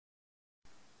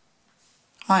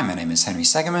Hi, my name is Henry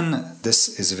Segerman.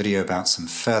 This is a video about some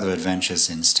further adventures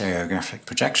in stereographic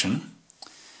projection.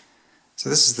 So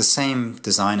this is the same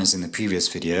design as in the previous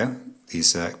video.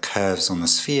 These curves on the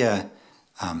sphere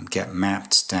get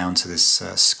mapped down to this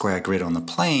square grid on the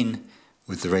plane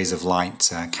with the rays of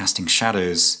light casting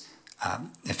shadows,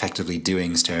 effectively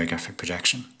doing stereographic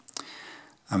projection.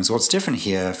 So what's different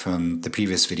here from the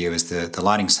previous video is the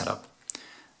lighting setup.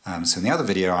 So in the other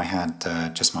video I had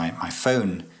just my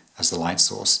phone as the light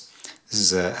source. This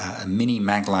is a mini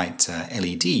maglite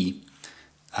LED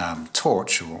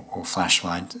torch or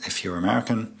flashlight if you're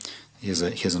American. Here's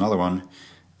another one.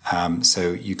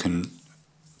 So you can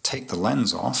take the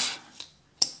lens off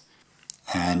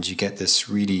and you get this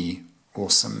really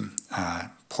awesome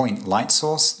point light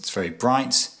source. It's very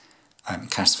bright. It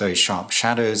casts very sharp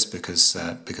shadows because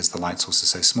the light source is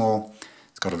so small.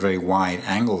 It's got a very wide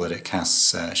angle that it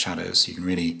casts shadows, so you can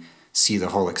really see the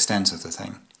whole extent of the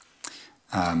thing.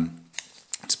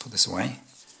 Let's put this away.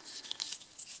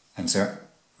 And so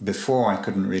before I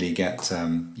couldn't really get,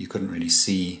 you couldn't really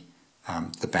see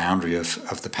the boundary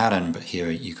of the pattern, but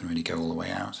here you can really go all the way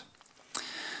out.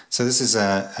 So this is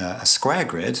a square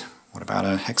grid. What about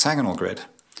a hexagonal grid?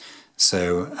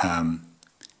 So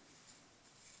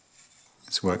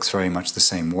this works very much the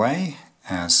same way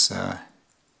as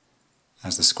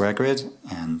the square grid,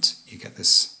 and you get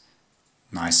this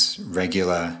nice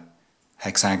regular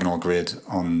hexagonal grid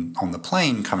on the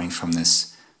plane coming from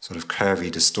this sort of curvy,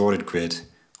 distorted grid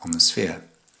on the sphere.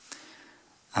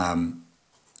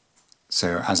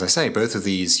 So as I say, both of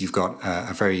these, you've got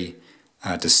a very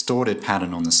distorted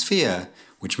pattern on the sphere,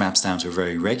 which maps down to a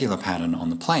very regular pattern on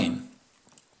the plane.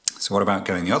 So what about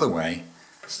going the other way,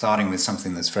 starting with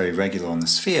something that's very regular on the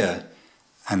sphere,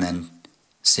 and then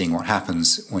seeing what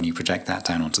happens when you project that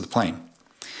down onto the plane?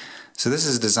 So this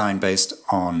is a design based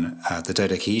on the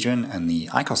dodecahedron and the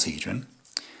icosahedron.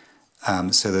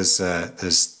 So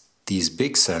there's these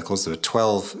big circles. There are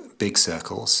 12 big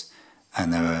circles,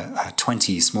 and there are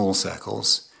 20 small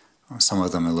circles. Some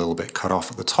of them are a little bit cut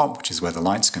off at the top, which is where the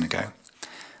light's going to go.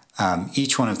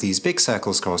 Each one of these big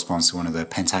circles corresponds to one of the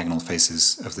pentagonal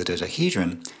faces of the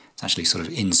dodecahedron. It's actually sort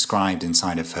of inscribed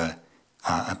inside of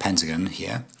a pentagon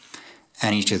here.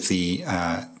 And each of the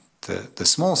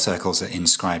small circles are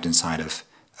inscribed inside of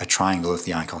a triangle of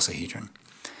the icosahedron.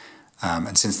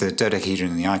 And since the dodecahedron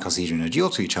and the icosahedron are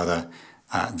dual to each other,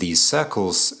 these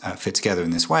circles fit together in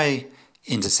this way,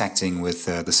 intersecting with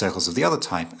the circles of the other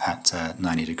type at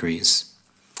 90 degrees.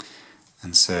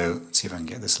 And so let's see if I can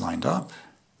get this lined up.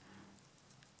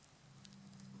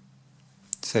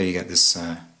 So you get this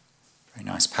very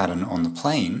nice pattern on the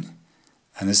plane,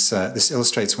 and this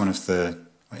illustrates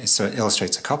it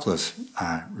illustrates a couple of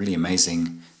really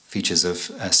amazing features of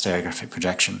stereographic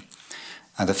projection.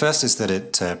 The first is that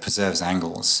it preserves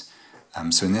angles.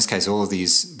 So in this case, all of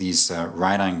these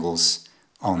right angles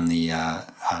on the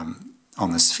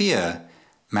sphere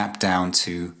map down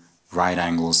to right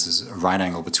angles. There's a right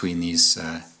angle between these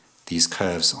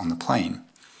curves on the plane.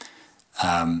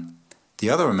 The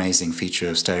other amazing feature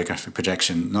of stereographic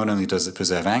projection, not only does it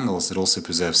preserve angles, it also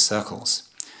preserves circles.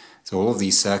 So all of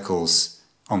these circles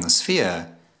on the sphere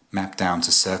map down to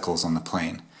circles on the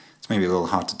plane. It's maybe a little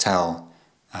hard to tell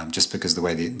just because the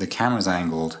way the camera's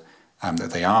angled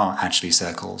that they are actually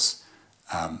circles.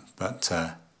 But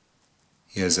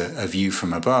here's a view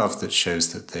from above that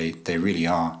shows that they really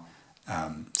are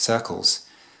circles.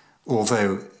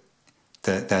 Although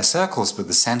they're circles, but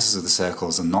the centers of the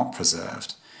circles are not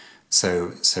preserved. So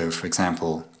for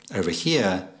example, over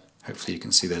here, hopefully you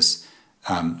can see this,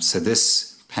 so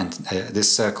this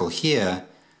circle here,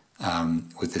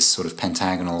 with this sort of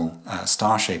pentagonal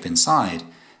star shape inside,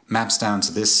 maps down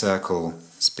to this circle,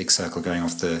 this big circle going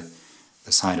off the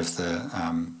side of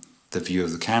the view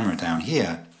of the camera down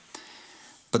here.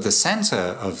 But the center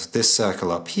of this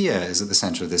circle up here is at the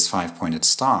center of this five-pointed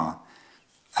star.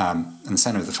 And the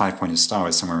center of the five-pointed star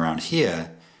is somewhere around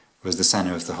here, whereas the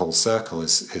center of the whole circle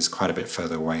is quite a bit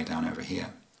further away down over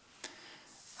here.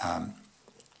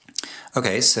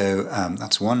 Okay, so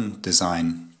that's one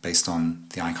design based on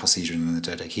the icosahedron and the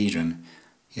dodecahedron.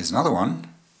 Here's another one.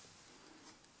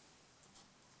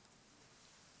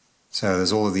 So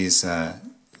there's all of these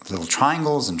little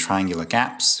triangles and triangular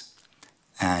gaps,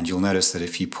 and you'll notice that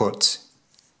if you put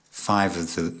 5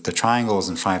 of the triangles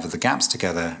and 5 of the gaps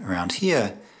together around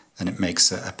here, then it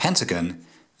makes a pentagon.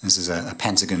 This is a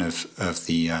pentagon of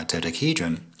the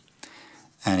dodecahedron.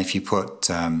 And if you put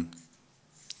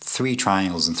 3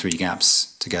 triangles and 3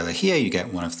 gaps together here, you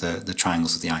get one of the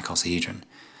triangles of the icosahedron.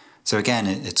 So again,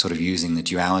 it's sort of using the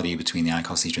duality between the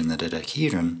icosahedron and the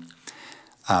dodecahedron.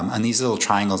 And these little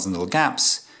triangles and little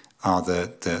gaps are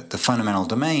the fundamental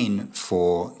domain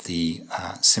for the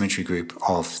symmetry group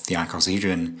of the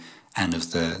icosahedron and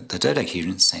of the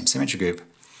dodecahedron, same symmetry group.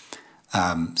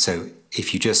 So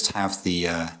if you just have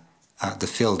the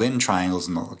filled-in triangles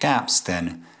and little gaps,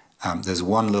 then there's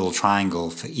one little triangle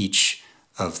for each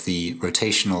of the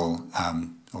rotational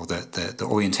or the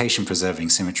orientation-preserving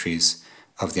symmetries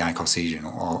of the icosahedron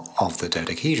or of the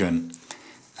dodecahedron.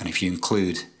 And if you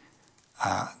include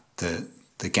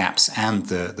the gaps and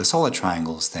the solid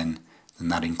triangles, then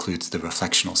that includes the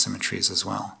reflectional symmetries as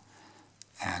well.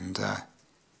 And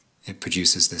it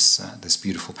produces this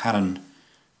beautiful pattern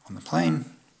on the plane.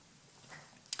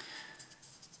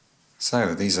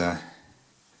 So these are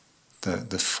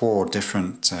the four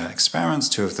different experiments,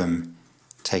 two of them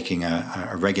taking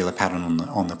a regular pattern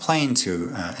on the plane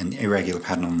to an irregular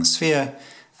pattern on the sphere,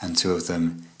 and two of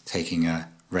them taking a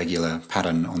regular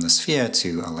pattern on the sphere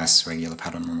to a less regular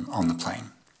pattern on the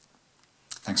plane.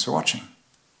 Thanks for watching.